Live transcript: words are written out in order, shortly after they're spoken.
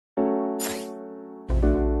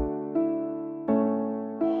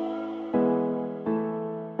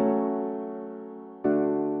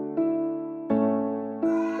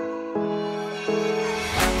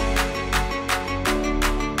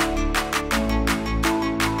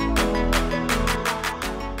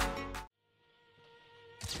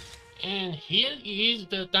here is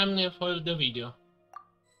the thumbnail for the video.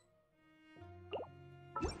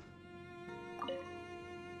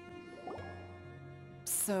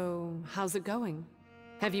 So, how's it going?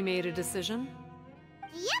 Have you made a decision?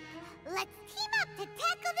 Yep! Let's team up to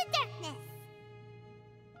tackle the darkness!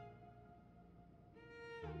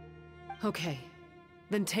 Okay,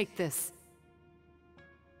 then take this.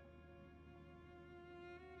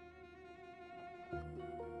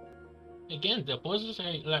 Again, the poses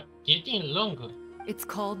are like getting longer. It's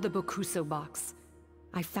called the Bokuso box.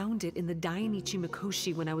 I found it in the Dainichi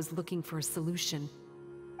Mikoshi when I was looking for a solution.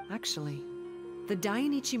 Actually, the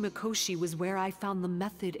Dainichi Mikoshi was where I found the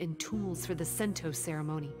method and tools for the Sento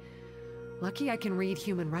ceremony. Lucky I can read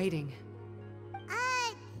human writing.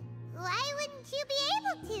 Why wouldn't you be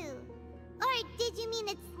able to? Or did you mean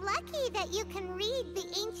it's lucky that you can read the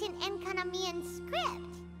ancient Enkanamian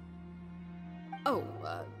script? Oh,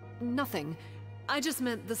 nothing. I just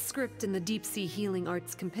meant the script in the Deep Sea Healing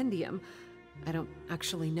Arts Compendium. I don't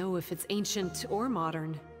actually know if it's ancient or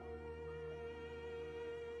modern.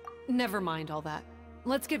 Never mind all that.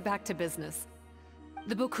 Let's get back to business.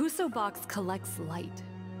 The Bokuso box collects light.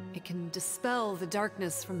 It can dispel the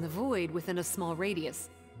darkness from the void within a small radius.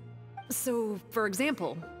 So, for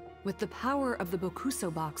example, with the power of the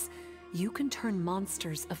Bokuso box, you can turn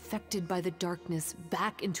monsters affected by the darkness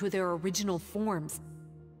back into their original forms.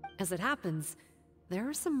 As it happens, there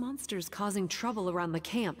are some monsters causing trouble around the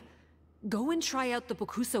camp. Go and try out the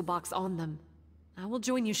Bokuso box on them. I will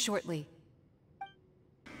join you shortly.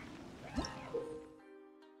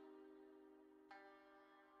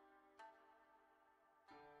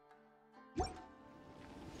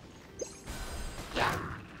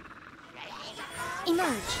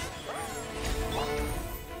 Emerge!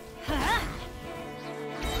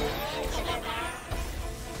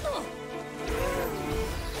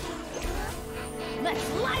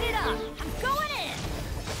 Let's light it up! I'm going in!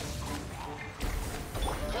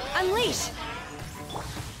 Unleash!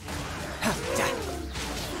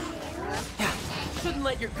 Shouldn't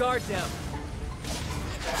let your guard down.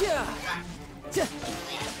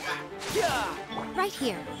 Right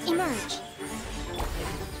here. Emerge.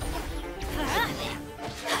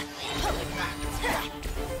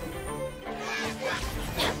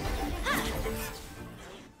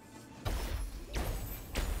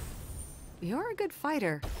 You're a good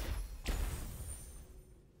fighter.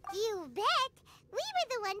 You bet! We were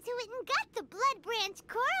the ones who went and got the Blood Branch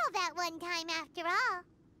Coral that one time after all.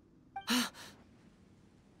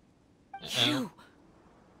 You...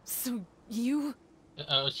 So you...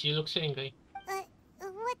 She looks angry.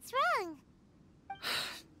 What's wrong?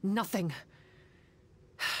 Nothing.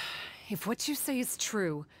 If what you say is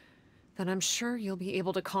true, then I'm sure you'll be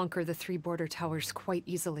able to conquer the 3 border towers quite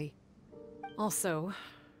easily. Also,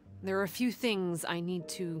 there are a few things I need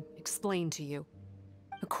to explain to you.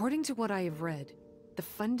 According to what I have read, the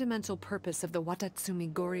fundamental purpose of the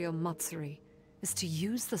Watatsumi Goryo Matsuri is to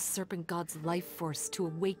use the Serpent God's life force to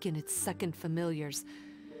awaken its second familiars,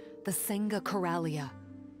 the Senga Coralia.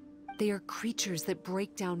 They are creatures that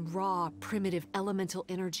break down raw, primitive elemental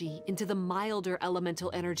energy into the milder elemental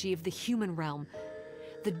energy of the human realm.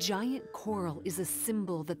 The giant coral is a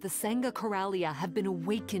symbol that the Senga Coralia have been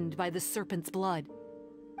awakened by the serpent's blood.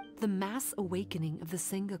 The mass awakening of the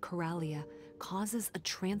Senga Coralia causes a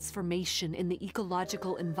transformation in the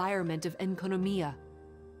ecological environment of Enkonomiya.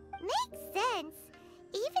 Makes sense.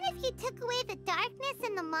 Even if you took away the darkness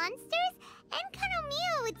and the monsters,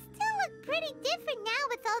 Enkonomiya would still look pretty different now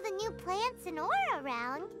with all the new plants and ore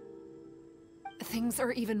around. Things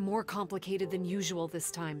are even more complicated than usual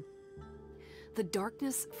this time. The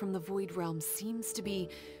darkness from the Void Realm seems to be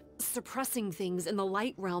suppressing things in the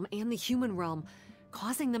Light Realm and the human realm,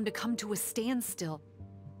 causing them to come to a standstill.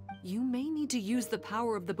 You may need to use the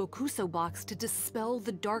power of the Bokuso box to dispel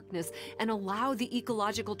the darkness and allow the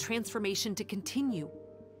ecological transformation to continue.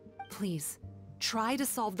 Please, try to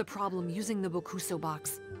solve the problem using the Bokuso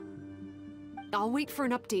box. I'll wait for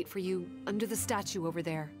an update for you under the statue over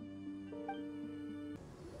there.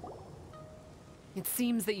 It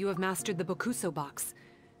seems that you have mastered the Bokuso box.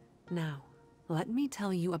 Now, let me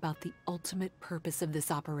tell you about the ultimate purpose of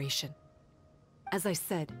this operation. As I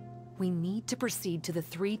said, we need to proceed to the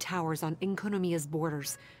 3 towers on Enkonomiya's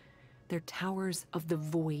borders. They're towers of the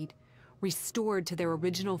void, restored to their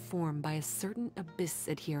original form by a certain Abyss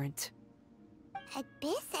adherent.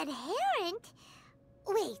 Abyss adherent?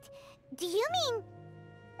 Wait, do you mean...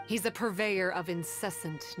 He's a purveyor of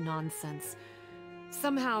incessant nonsense.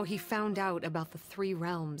 Somehow he found out about the 3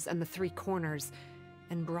 realms and the 3 corners,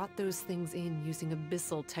 and brought those things in using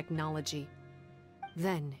abyssal technology.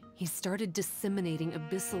 Then, he started disseminating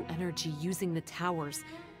abyssal energy using the towers.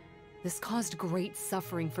 This caused great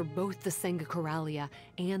suffering for both the Sangha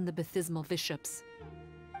and the Baptismal Bishops.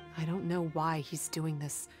 I don't know why he's doing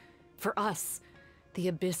this. For us, the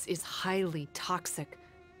Abyss is highly toxic.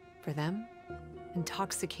 For them,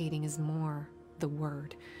 intoxicating is more the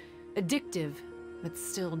word. Addictive, but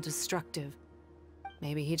still destructive.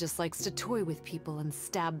 Maybe he just likes to toy with people and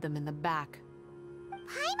stab them in the back.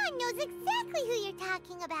 Paimon knows exactly who you're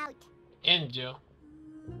talking about. Angel.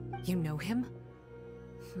 You know him?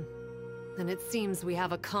 Then it seems we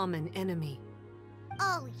have a common enemy.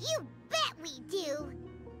 Oh, you bet we do!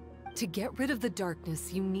 To get rid of the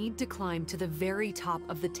darkness, you need to climb to the very top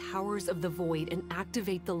of the Towers of the Void and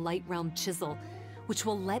activate the Light Realm Chisel, which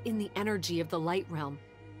will let in the energy of the Light Realm.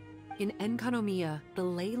 In Enkanomiya, the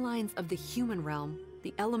ley lines of the human realm,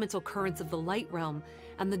 the elemental currents of the Light Realm,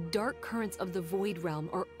 and the dark currents of the Void Realm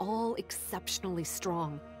are all exceptionally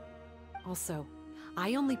strong. Also,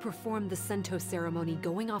 I only performed the Sento ceremony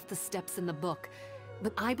going off the steps in the book,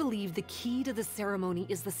 but I believe the key to the ceremony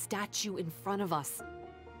is the statue in front of us.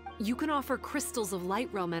 You can offer crystals of Light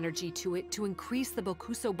Realm energy to it to increase the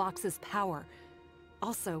Bokuso box's power.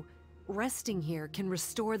 Also, resting here can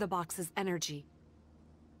restore the box's energy.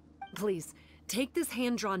 Please, take this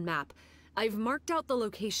hand-drawn map. I've marked out the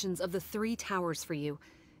locations of the 3 towers for you.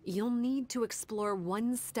 You'll need to explore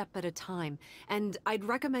one step at a time, and I'd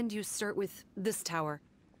recommend you start with this tower.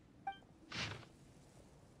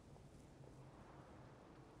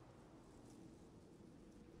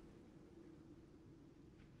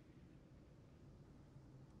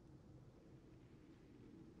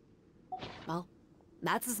 Well,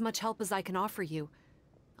 that's as much help as I can offer you.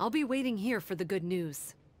 I'll be waiting here for the good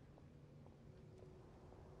news.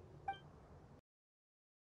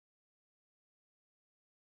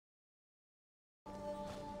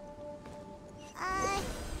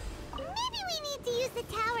 Maybe we need to use the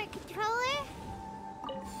tower controller?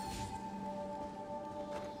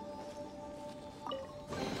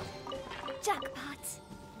 Jackpot.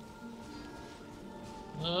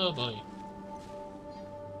 Oh boy.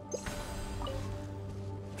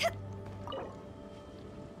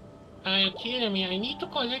 Are you kidding me? I need to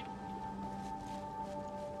collect.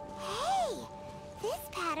 Hey! This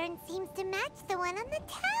pattern seems to match the one on the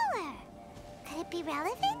tower. Could it be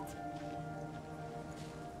relevant?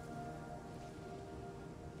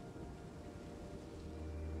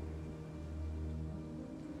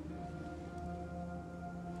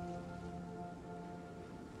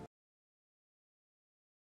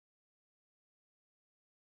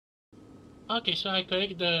 Okay, so I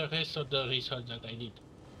collect the rest of the research that I did.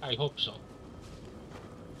 I hope so.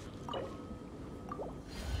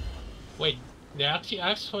 Wait, they actually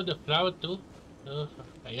asked for the flower too?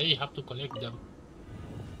 I really have to collect them.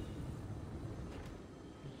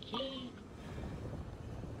 Okay.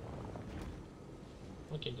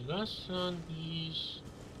 Okay, the last one is...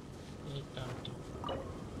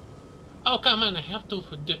 Oh, come on, I have to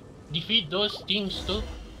defeat those things too.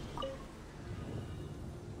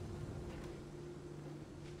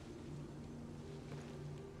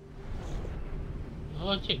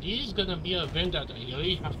 Okay, this is gonna be a event that I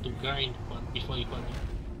really have to grind for before you continue.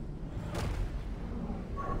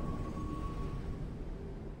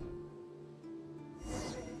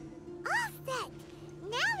 All set!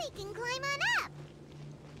 Now we can climb on up!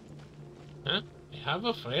 Huh? I have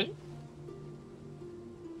a friend?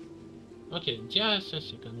 Okay, just a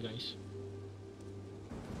second, guys.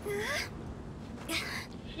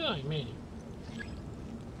 Yeah, I made it.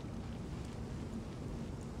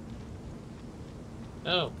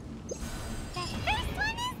 Oh. The first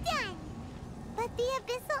one is done! But the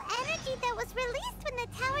abyssal energy that was released when the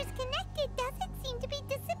towers connected doesn't seem to be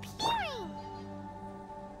disappearing!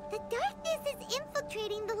 The darkness is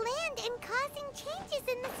infiltrating the land and causing changes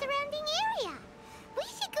in the surrounding area! We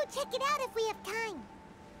should go check it out if we have time!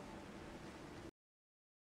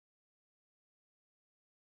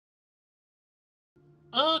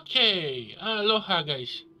 Okay, aloha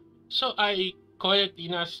guys. So I collect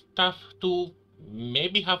enough stuff to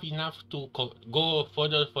maybe have enough to go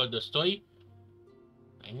further for the story.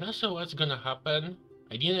 I'm not sure what's gonna happen.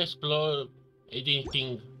 I didn't explore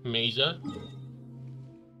anything major.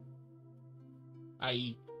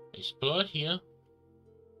 I explored here.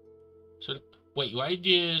 So wait, why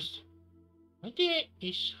there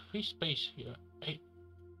is free space here?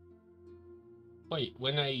 Wait,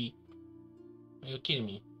 when are you kidding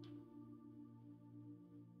me?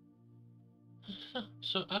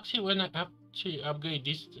 So actually when I actually upgrade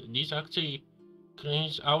this actually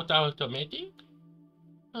cleans out automatic?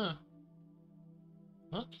 Huh.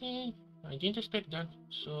 Okay, I didn't expect that.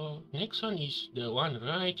 So next one is the one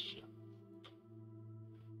right here.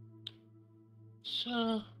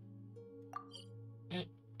 So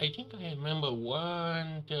I think I remember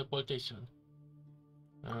one teleportation.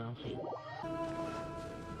 Okay.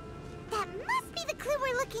 That must be the clue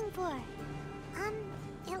we're looking for.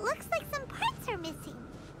 It looks like some parts are missing.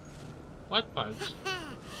 What parts?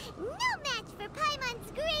 No match for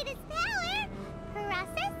Paimon's greatest power!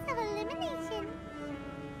 Process of elimination.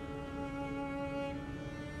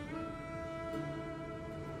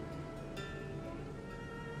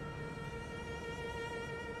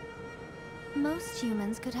 Most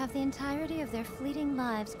humans could have the entirety of their fleeting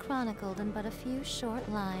lives chronicled in but a few short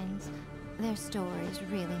lines. Their stories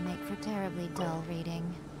really make for terribly dull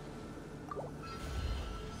reading.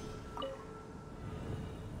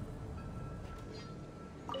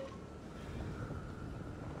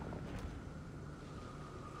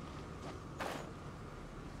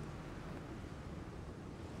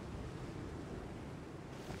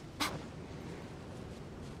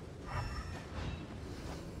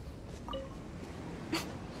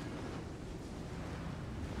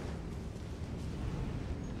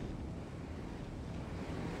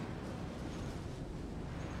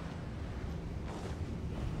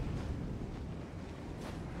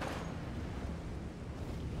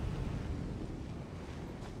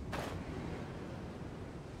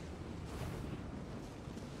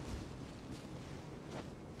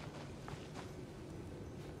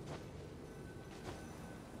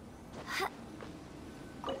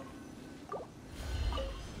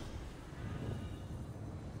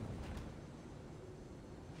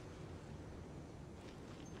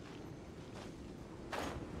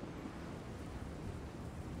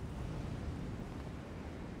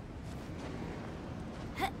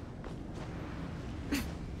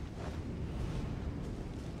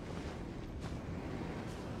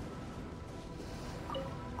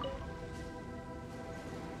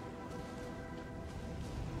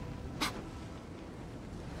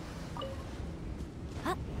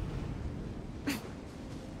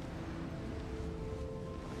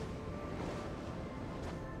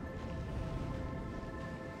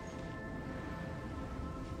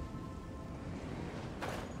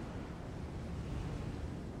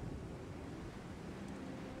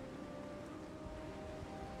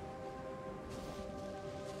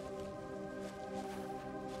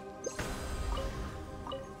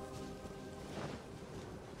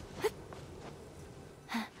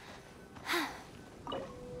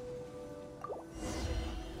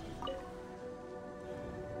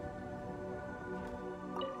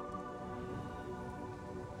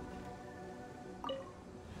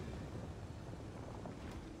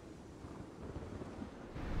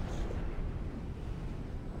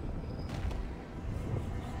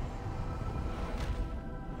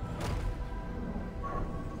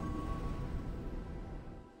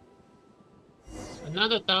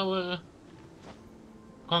 Another tower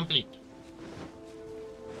complete.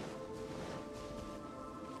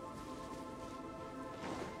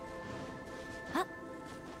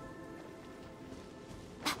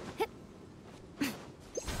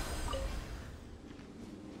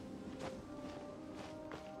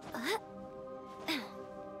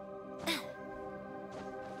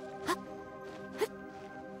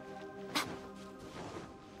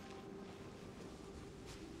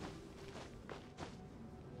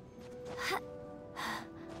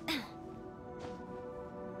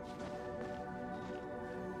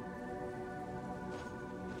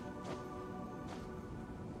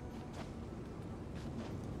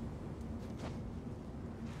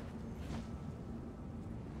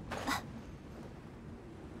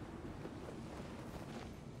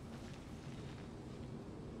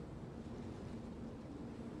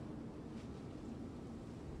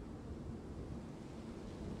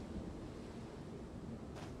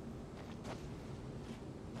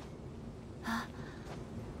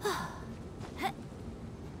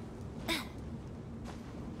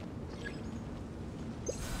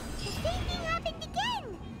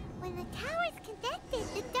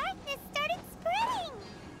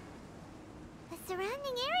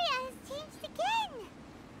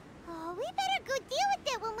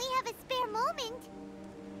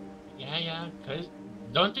 Yeah, cause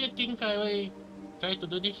don't you think I will try to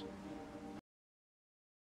do this?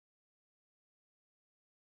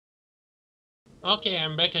 Okay,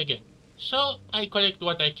 I'm back again. So I collect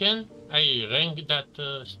what I can. I rank that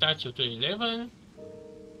statue to 11,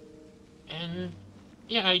 and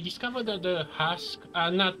yeah, I discovered that the husks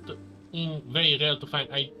are not very rare to find.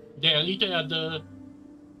 They are literally at the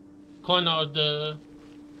corner of the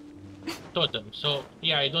totem. So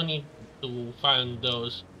yeah, I don't need to find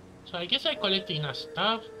those. So I guess I collected enough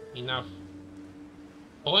stuff, enough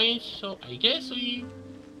points. So I guess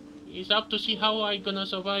it's up to see how I gonna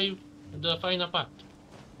survive the final part.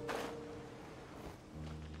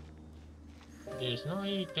 There's no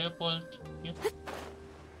teleport here.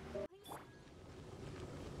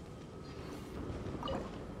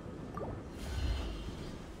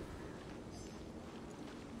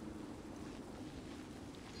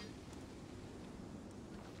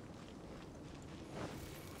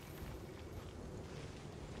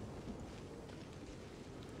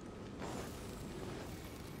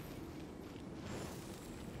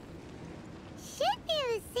 Should be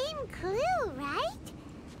the same clue, right?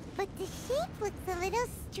 But the shape looks a little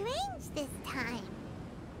strange this time.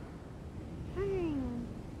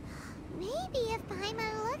 Maybe if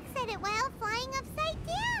Paimon looks at it while flying upside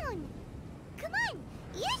down. Come on,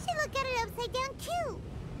 you should look at it upside down too.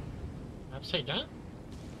 Upside down?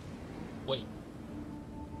 Wait.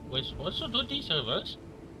 We're supposed to do this reverse?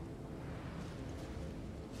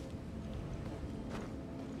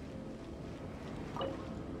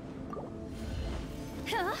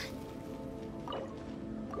 Huh?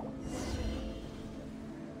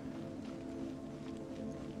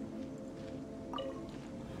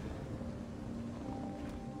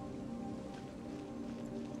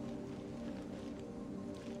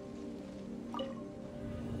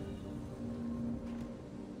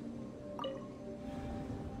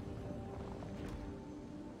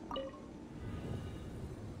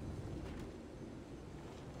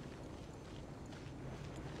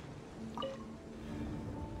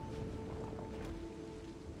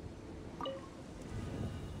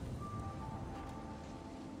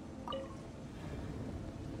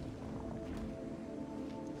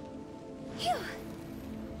 Phew.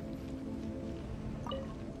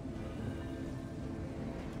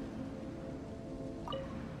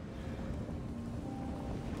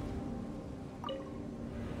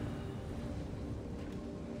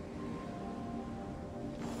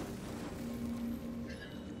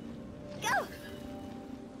 Go!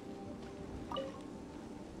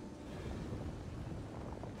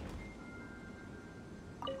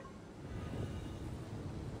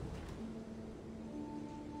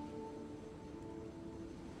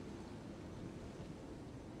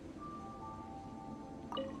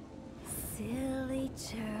 Silly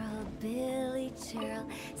churl, Billy churl,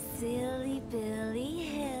 silly Billy,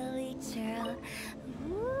 hilly churl.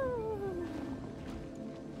 Ooh.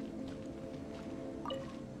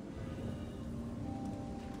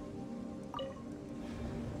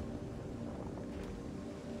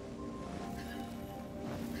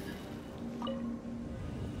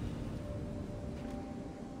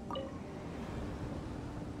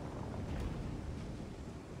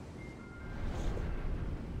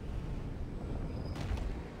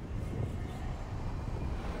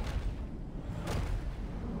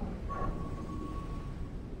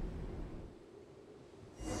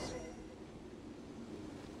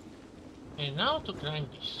 And now to climb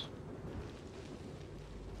this.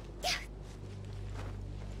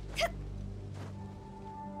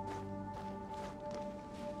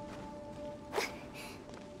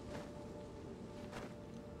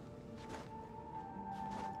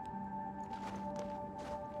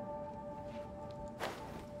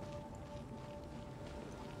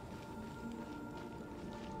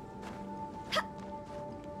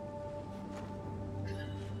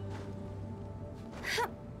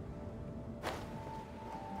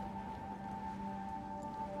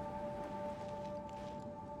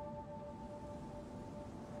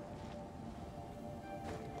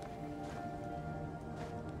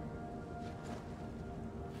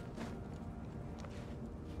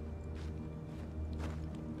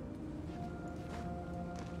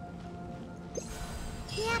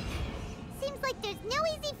 Yep. Seems like there's no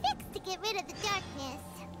easy fix to get rid of the darkness.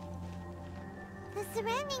 The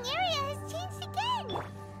surrounding area has changed again.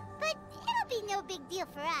 But it'll be no big deal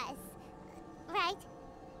for us. Right?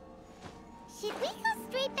 Should we go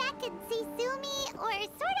straight back and see Sumi, or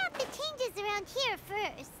sort out the changes around here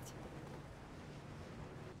first?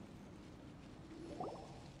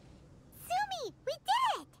 Sumi, we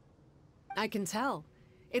did it! I can tell.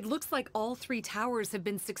 It looks like all 3 towers have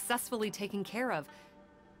been successfully taken care of.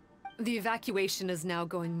 The evacuation is now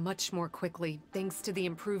going much more quickly, thanks to the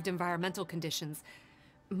improved environmental conditions.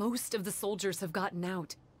 Most of the soldiers have gotten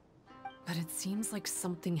out. But it seems like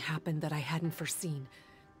something happened that I hadn't foreseen.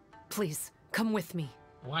 Please, come with me.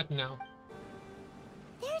 What now?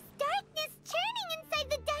 There's darkness churning inside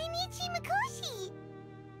the Dainichi Mikoshi!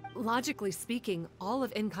 Logically speaking, all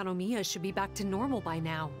of Enkanomiya should be back to normal by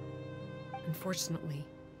now. Unfortunately,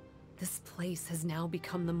 this place has now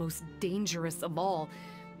become the most dangerous of all.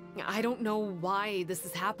 I don't know why this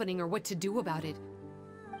is happening or what to do about it.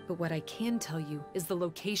 But what I can tell you is the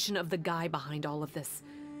location of the guy behind all of this.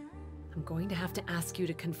 I'm going to have to ask you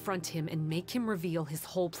to confront him and make him reveal his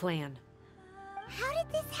whole plan. How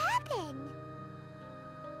did this happen?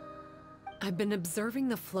 I've been observing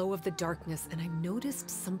the flow of the darkness, and I noticed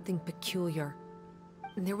something peculiar.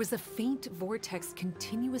 There was a faint vortex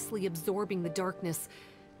continuously absorbing the darkness.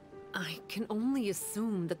 I can only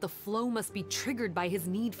assume that the flow must be triggered by his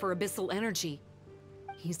need for abyssal energy.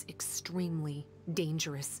 He's extremely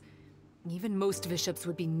dangerous. Even most bishops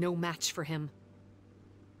would be no match for him.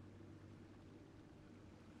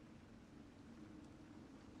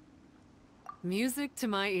 Music to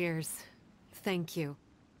my ears. Thank you.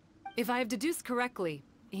 If I have deduced correctly,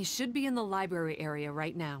 he should be in the library area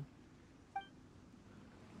right now.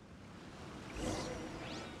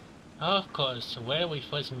 Of course, where we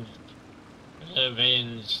first met.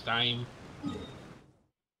 Revenge time.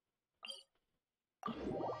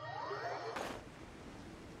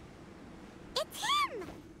 It's him!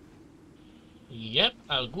 Yep,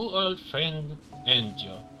 our good old friend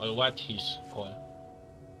Angel, or what he's called.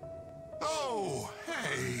 Oh,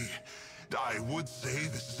 hey. I would say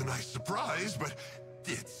this is a nice surprise, but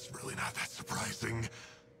it's really not that surprising.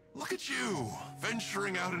 Look at you,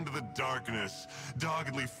 venturing out into the darkness,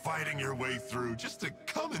 doggedly fighting your way through just to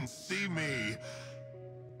come and see me.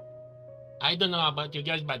 I don't know about you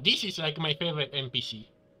guys, but this is like my favorite NPC.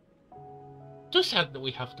 Too sad that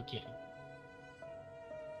we have to kill him.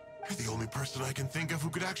 You're the only person I can think of who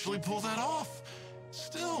could actually pull that off.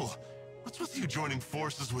 Still, what's with you joining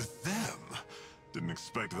forces with them? Didn't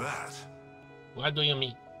expect that. What do you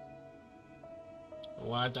mean?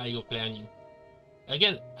 What are you planning?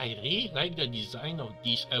 Again, I really like the design of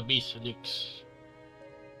these abyssalics.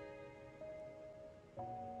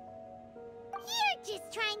 You're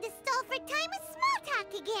just trying to stall for time with small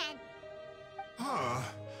talk again. Huh.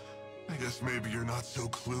 I guess maybe you're not so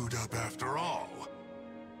clued up after all.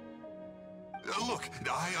 Look,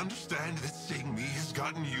 I understand that seeing me has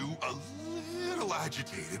gotten you a little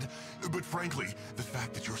agitated, but frankly, the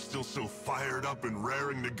fact that you're still so fired up and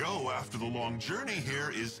raring to go after the long journey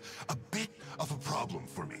here is a bit of a problem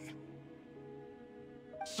for me.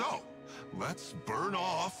 So, let's burn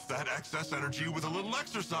off that excess energy with a little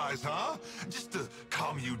exercise, huh? Just to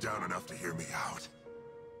calm you down enough to hear me out.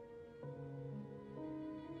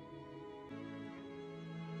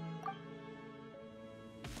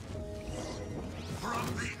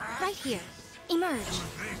 Right here. Emerge.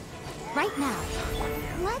 Right now.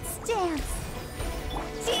 Let's dance.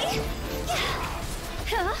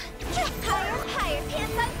 Huh? Higher, higher,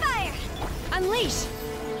 pants on fire! Unleash!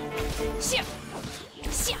 Shia!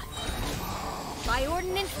 Shia! By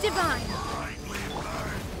ordinance divine!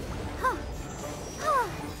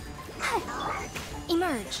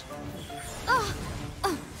 Emerge.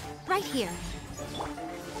 Right here.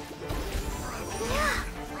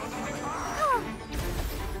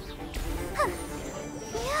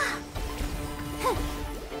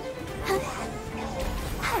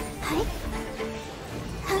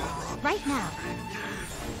 Right now.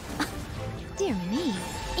 Dear me.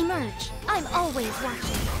 Emerge. I'm always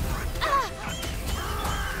watching.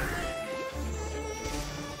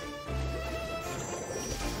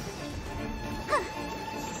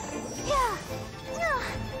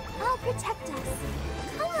 I'll protect us.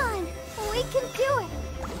 Come on, we can do it.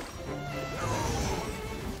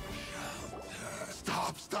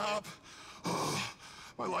 Stop! Oh,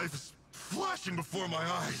 my life is flashing before my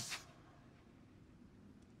eyes.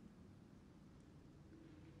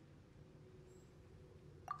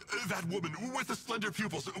 That woman with the slender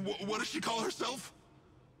pupils, what does she call herself?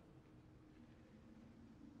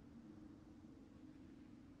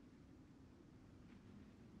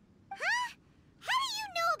 Huh? How do you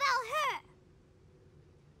know about her?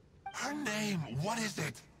 Her name, what is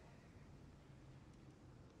it?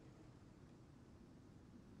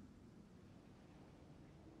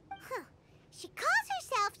 She calls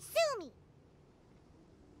herself Sumi.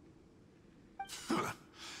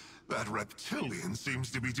 That reptilian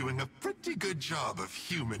seems to be doing a pretty good job of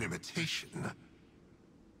human imitation.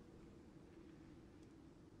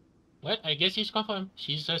 Well, I guess it's confirmed.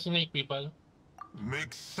 She's a snake people.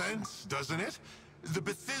 Makes sense, doesn't it? The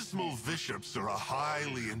Baptismal Bishops are a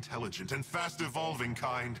highly intelligent and fast-evolving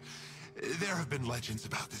kind. There have been legends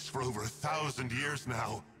about this for over 1,000 years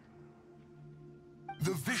now.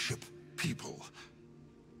 The Bishop people.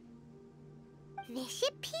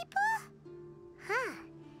 Bishop people? Huh.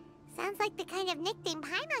 Sounds like the kind of nickname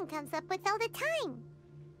Paimon comes up with all the time.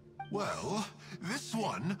 Well, this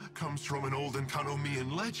one comes from an old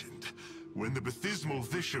Enkanomian legend. When the Baptismal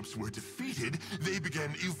Bishops were defeated, they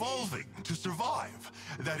began evolving to survive.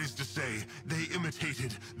 That is to say, they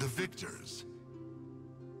imitated the victors.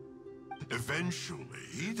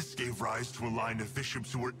 Eventually, this gave rise to a line of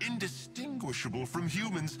bishops who were indistinguishable from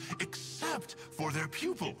humans except for their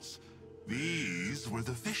pupils. These were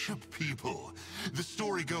the Bishop people. The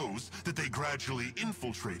story goes that they gradually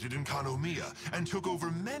infiltrated in Kanomiya and took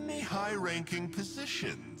over many high-ranking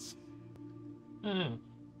positions.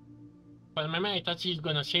 But my mind, I thought she's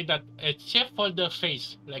gonna say that except for the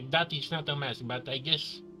face, like that is not a mask, but I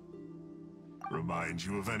guess... Remind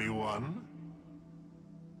you of anyone?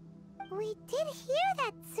 We did hear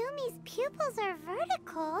that Sumi's pupils are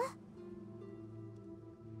vertical.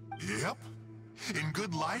 Yep. In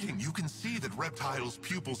good lighting, you can see that Reptile's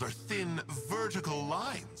pupils are thin, vertical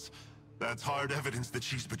lines. That's hard evidence that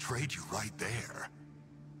she's betrayed you right there.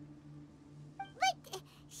 But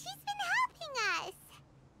she's been helping us.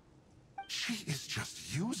 She is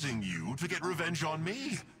just using you to get revenge on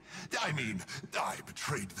me. I mean, I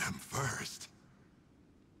betrayed them first.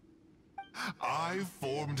 I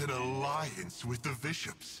formed an alliance with the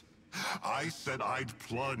bishops. I said I'd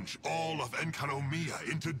plunge all of Enkanomiya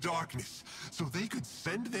into darkness so they could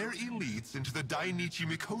send their elites into the Dainichi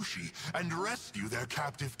Mikoshi and rescue their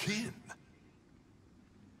captive kin.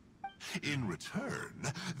 In return,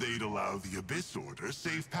 they'd allow the Abyss Order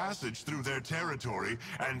safe passage through their territory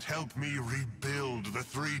and help me rebuild the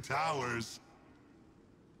Three Towers.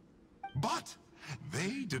 But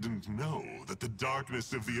they didn't know that the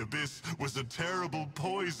darkness of the Abyss was a terrible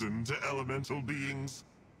poison to elemental beings.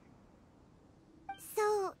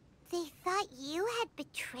 So, they thought you had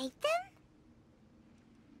betrayed them?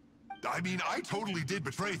 I mean, I totally did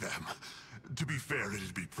betray them. To be fair,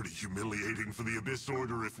 it'd be pretty humiliating for the Abyss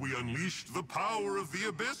Order if we unleashed the power of the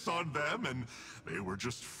Abyss on them and they were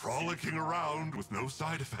just frolicking around with no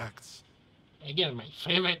side effects. Again, my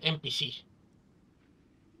favorite NPC.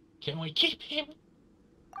 Can we keep him?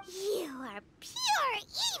 You are pure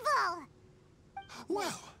evil!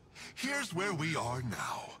 Well, here's where we are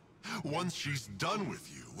now. Once she's done with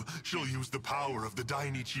you, she'll use the power of the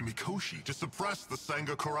Dainichi Mikoshi to suppress the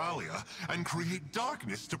Sangha Coralia and create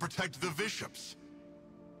darkness to protect the bishops.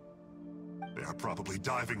 They are probably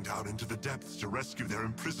diving down into the depths to rescue their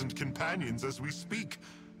imprisoned companions as we speak.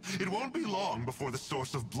 It won't be long before the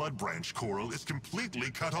source of Blood Branch Coral is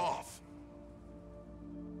completely cut off.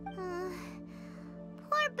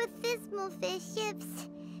 Poor Bathismal bishops.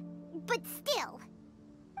 But still.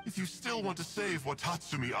 If you still want to save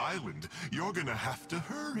Watatsumi Island, you're gonna have to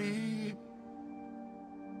hurry.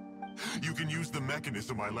 You can use the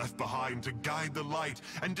mechanism I left behind to guide the light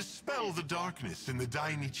and dispel the darkness in the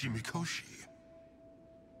Dainichi Mikoshi.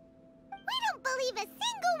 We don't believe a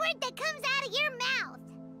single word that comes out of your mouth!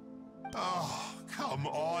 Oh, come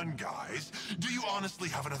on, guys. Do you honestly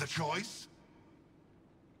have another choice?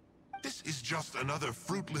 This is just another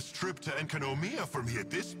fruitless trip to Enkanomiya for me at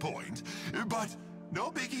this point, but no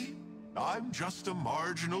biggie. I'm just a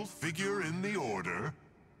marginal figure in the Order.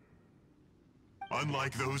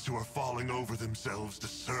 Unlike those who are falling over themselves to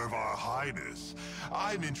serve our Highness,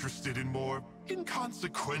 I'm interested in more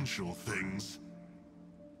inconsequential things.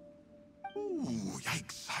 Ooh,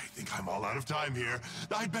 yikes. I think I'm all out of time here.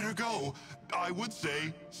 I'd better go. I would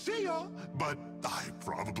say, see ya, but I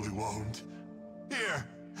probably won't. Here,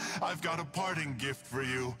 I've got a parting gift for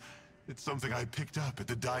you. It's something I picked up at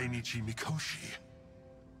the Dainichi Mikoshi.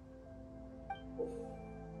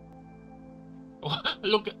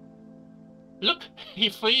 Look, he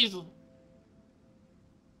freezes.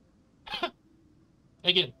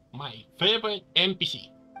 Again, my favorite NPC.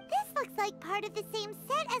 This looks like part of the same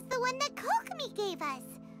set as the one that Kokomi gave us.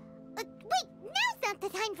 Wait, now's not the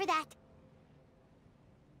time for that.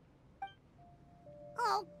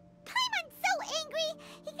 Oh, Paimon's so angry,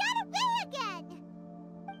 he got away again.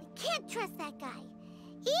 We can't trust that guy,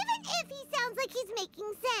 even if he sounds like he's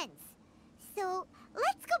making sense. So,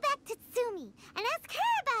 let's go back to Tsumi and ask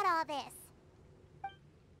her about all this.